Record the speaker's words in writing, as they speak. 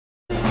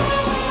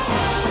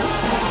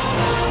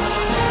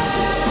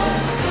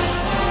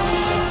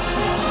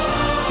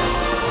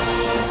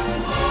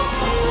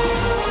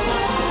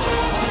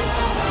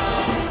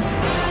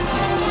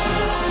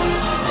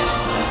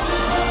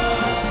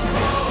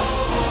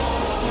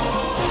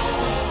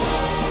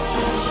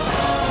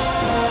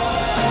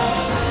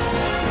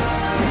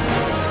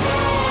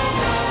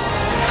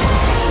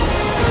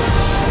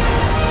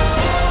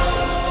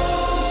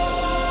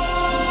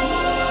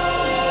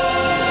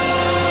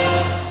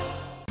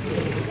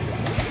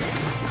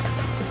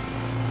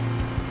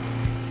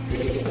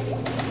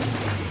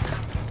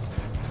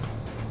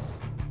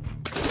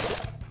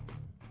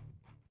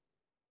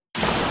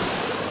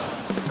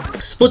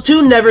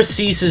Splatoon never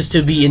ceases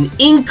to be an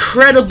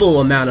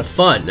incredible amount of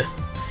fun.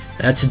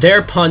 That's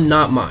their pun,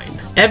 not mine.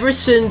 Ever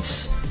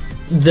since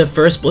the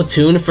first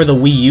Splatoon for the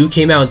Wii U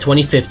came out in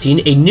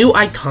 2015, a new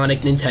iconic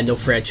Nintendo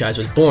franchise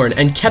was born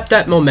and kept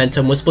that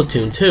momentum with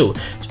Splatoon 2.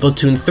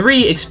 Splatoon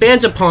 3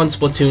 expands upon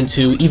Splatoon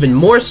 2 even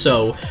more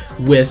so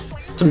with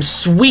some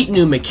sweet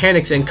new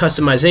mechanics and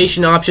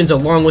customization options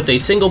along with a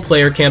single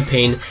player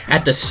campaign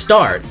at the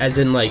start, as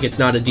in like it's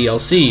not a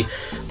DLC,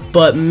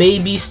 but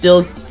maybe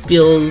still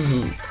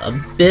feels a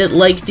bit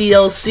like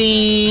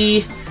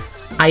DLC.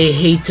 I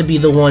hate to be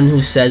the one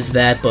who says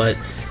that, but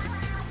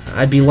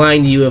I'd be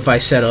lying to you if I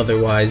said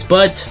otherwise.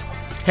 But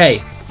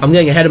hey, I'm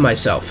getting ahead of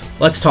myself.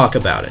 Let's talk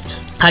about it.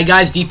 Hi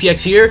guys,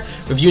 DPX here,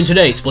 reviewing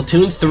today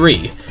Splatoon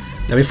 3.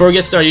 Now before we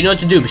get started, you know what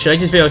to do. Be sure to like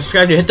this video,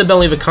 subscribe, hit the bell,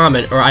 leave a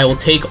comment, or I will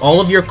take all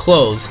of your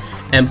clothes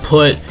and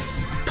put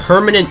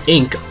permanent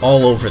ink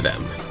all over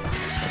them.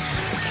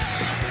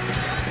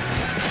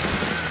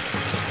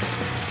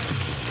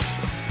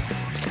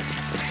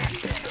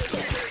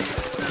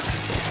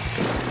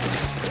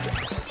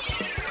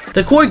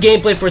 The core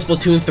gameplay for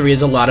Splatoon 3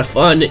 is a lot of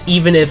fun,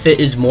 even if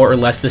it is more or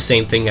less the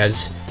same thing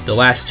as the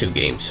last two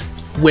games,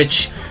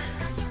 which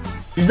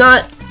is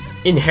not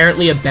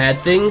inherently a bad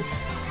thing.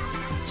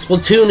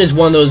 Splatoon is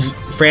one of those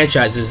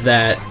franchises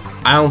that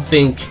I don't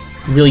think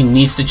really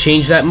needs to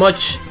change that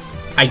much,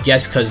 I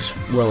guess because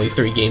we're only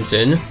 3 games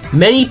in.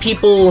 Many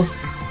people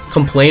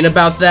complain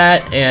about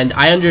that, and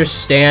I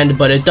understand,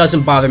 but it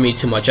doesn't bother me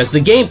too much, as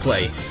the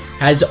gameplay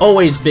has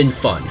always been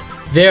fun.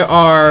 There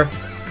are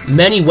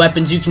many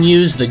weapons you can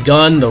use: the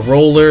gun, the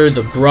roller,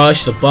 the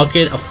brush, the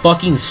bucket, a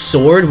fucking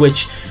sword,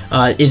 which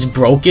is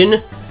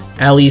broken,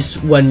 at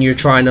least when you're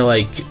trying to,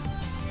 like,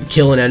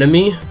 kill an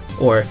enemy.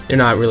 Or, they're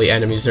not really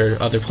enemies,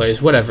 they're other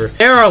players, whatever.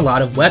 There are a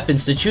lot of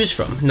weapons to choose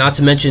from, not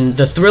to mention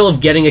the thrill of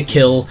getting a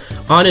kill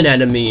on an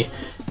enemy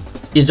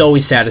is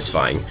always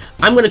satisfying.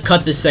 I'm going to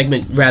cut this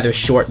segment rather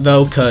short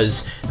though,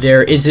 because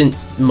there isn't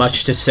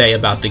much to say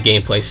about the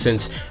gameplay,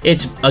 since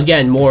it's,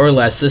 again, more or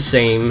less the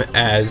same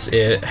as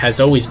it has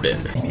always been.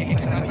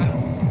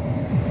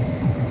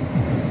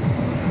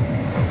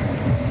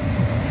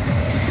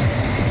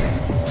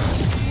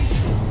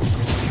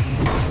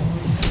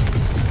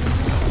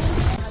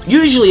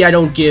 Usually I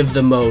don't give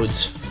the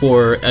modes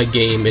for a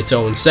game its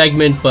own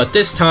segment, but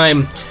this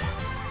time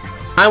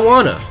I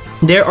wanna.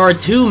 There are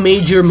 2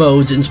 major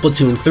modes in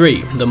Splatoon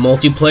 3, the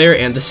multiplayer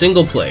and the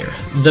single player.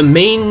 The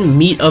main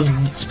meat of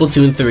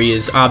Splatoon 3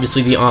 is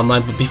obviously the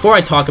online, but before I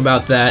talk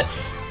about that,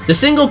 the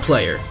single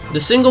player in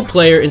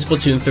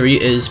Splatoon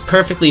 3 is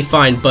perfectly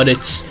fine, but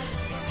it's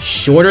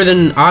shorter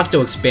than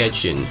Octo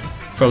expansion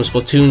from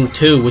Splatoon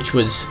 2, which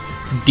was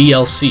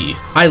DLC.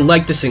 I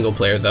like the single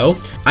player though.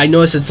 I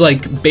notice it's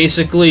like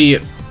basically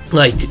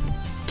like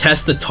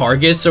test the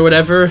targets or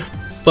whatever,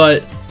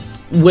 but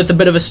with a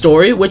bit of a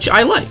story, which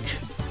I like.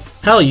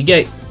 Hell, you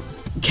get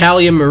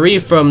Callie and Marie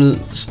from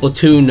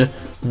Splatoon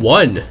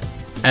 1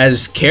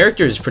 as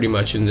characters pretty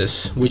much in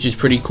this, which is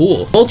pretty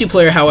cool.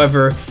 Multiplayer,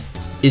 however,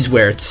 is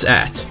where it's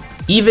at.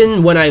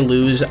 Even when I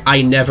lose,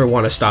 I never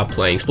want to stop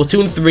playing.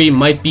 Splatoon 3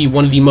 might be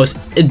one of the most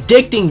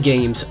addicting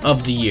games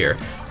of the year.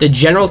 The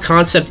general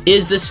concept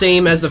is the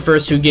same as the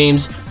first 2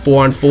 games,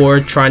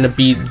 4-on-4, trying to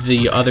beat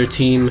the other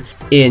team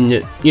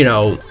in, you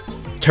know,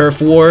 turf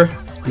war.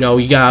 You know,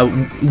 you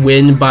gotta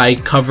win by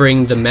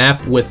covering the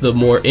map with the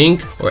more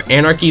ink, or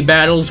anarchy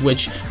battles,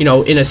 which, you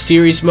know, in a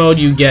series mode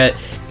you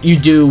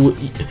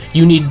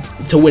need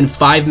to win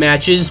 5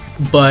 matches,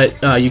 but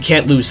you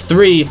can't lose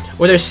 3,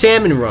 or there's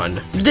Salmon Run.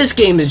 This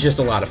game is just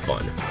a lot of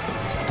fun.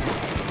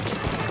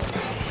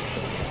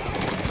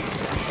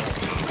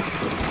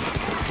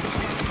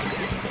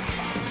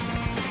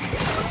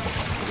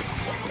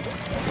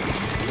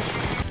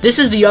 This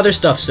is the other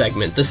stuff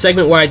segment, the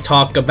segment where I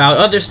talk about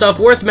other stuff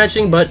worth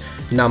mentioning, but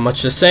not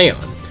much to say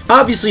on.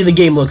 Obviously, the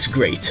game looks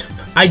great.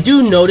 I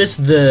do notice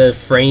the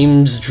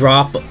frames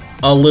drop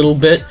a little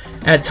bit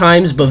at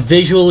times, but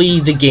visually,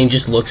 the game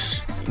just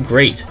looks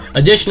great.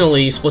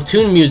 Additionally,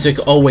 Splatoon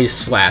music always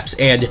slaps,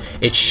 and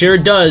it sure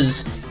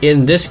does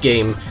in this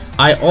game.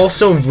 I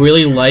also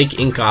really like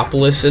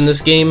Inkopolis in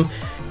this game.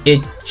 It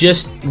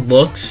just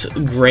looks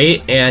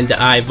great, and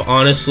I've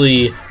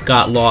honestly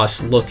got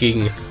lost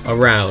looking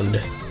around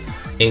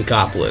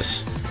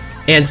Inkopolis.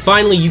 And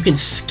finally, you can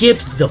skip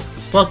the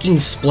fucking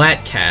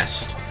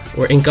Splatcast,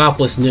 or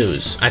Inkopolis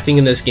News. I think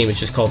in this game it's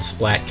just called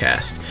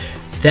Splatcast.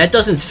 That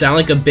doesn't sound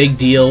like a big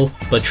deal,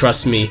 but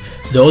trust me,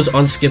 those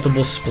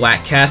unskippable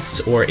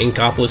Splatcasts or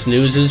Inkopolis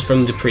Newses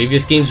from the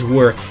previous games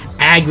were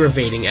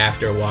aggravating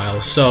after a while,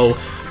 so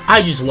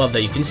I just love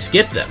that you can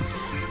skip them.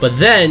 But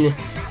then,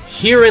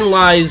 herein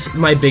lies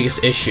my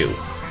biggest issue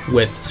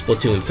with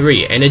Splatoon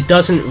 3, and it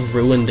doesn't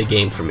ruin the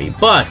game for me,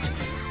 but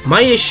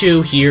my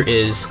issue here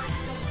is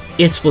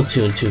it's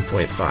Splatoon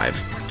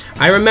 2.5.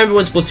 I remember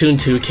when Splatoon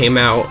 2 came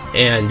out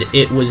and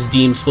it was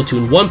deemed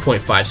Splatoon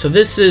 1.5, so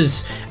this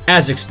is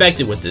as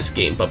expected with this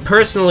game, but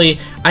personally,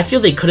 I feel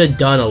they could have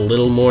done a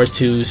little more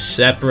to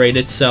separate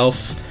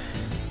itself.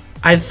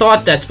 I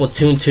thought that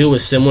Splatoon 2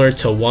 was similar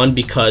to 1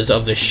 because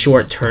of the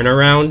short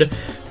turnaround,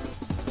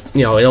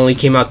 you know, it only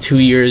came out 2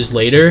 years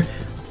later.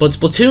 But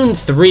Splatoon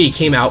 3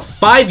 came out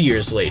 5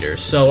 years later,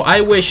 so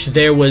I wish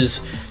there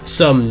was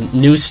some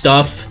new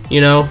stuff,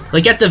 you know?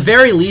 Like, at the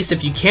very least,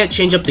 if you can't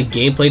change up the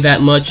gameplay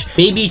that much,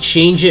 maybe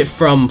change it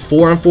from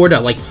 4-on-4 to,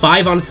 like,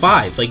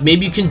 5-on-5. Like,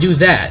 maybe you can do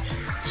that.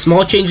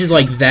 Small changes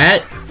like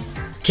that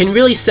can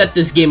really set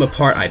this game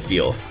apart, I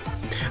feel.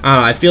 I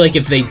don't know, I feel like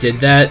if they did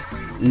that,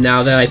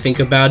 now that I think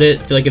about it,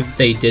 I feel like if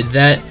they did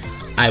that,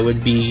 I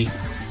would be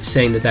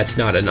saying that that's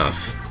not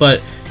enough.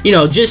 But, you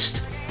know,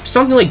 just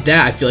something like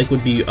that I feel like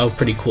would be a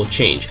pretty cool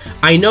change.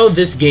 I know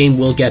this game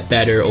will get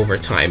better over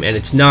time, and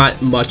it's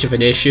not much of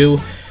an issue.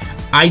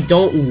 I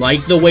don't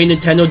like the way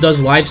Nintendo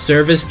does live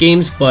service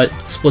games, but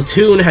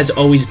Splatoon has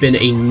always been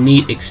a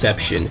neat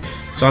exception,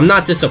 so I'm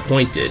not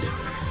disappointed.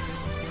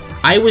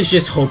 I was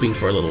just hoping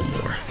for a little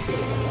more.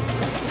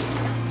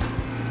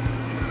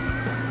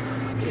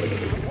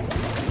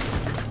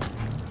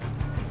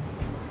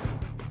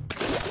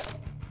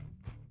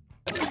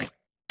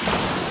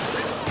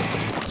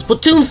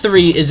 Splatoon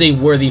 3 is a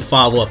worthy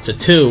follow-up to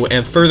 2,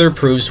 and further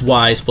proves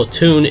why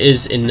Splatoon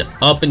is an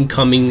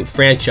up-and-coming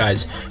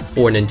franchise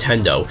for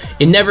Nintendo.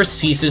 It never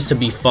ceases to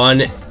be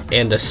fun,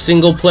 and the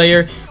single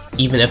player,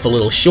 even if a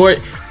little short,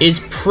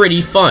 is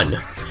pretty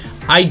fun.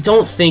 I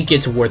don't think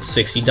it's worth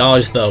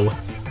 $60 though,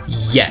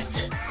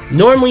 yet.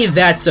 Normally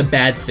that's a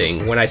bad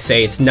thing when I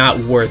say it's not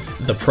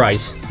worth the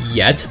price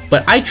yet,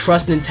 but I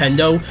trust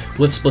Nintendo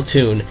with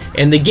Splatoon,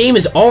 and the game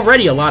is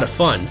already a lot of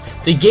fun.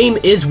 The game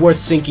is worth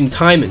sinking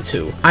time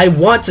into. I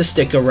want to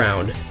stick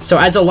around, so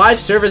as a live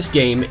service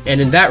game, and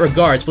in that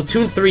regard,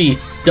 Splatoon 3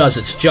 does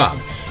its job.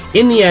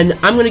 In the end,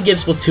 I'm going to give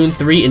Splatoon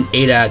 3 an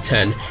 8 out of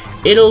 10.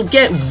 It'll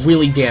get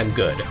really damn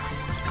good.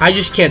 I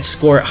just can't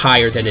score it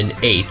higher than an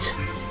 8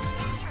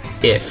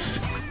 if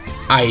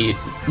I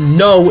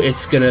know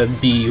it's gonna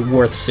be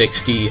worth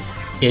 60,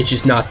 it's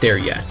just not there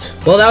yet.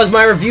 Well, that was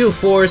my review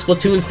for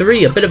Splatoon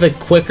 3, a bit of a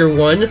quicker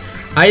one.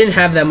 I didn't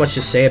have that much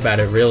to say about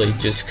it really,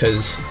 just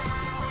because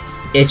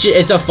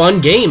it's a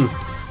fun game.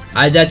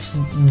 That's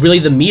really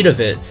the meat of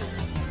it.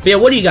 But yeah,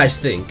 what do you guys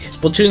think?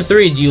 Splatoon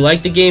 3, do you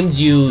like the game?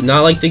 Do you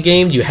not like the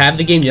game? Do you have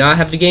the game? Do you not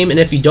have the game? And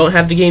if you don't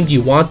have the game, do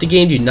you want the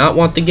game? Do you not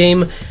want the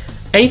game?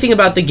 Anything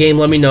about the game,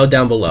 let me know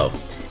down below.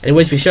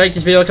 Anyways, be sure to like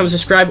this video, comment,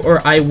 subscribe,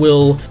 or I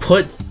will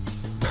put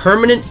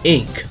permanent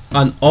ink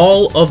on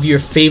all of your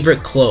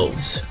favorite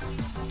clothes.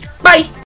 Bye!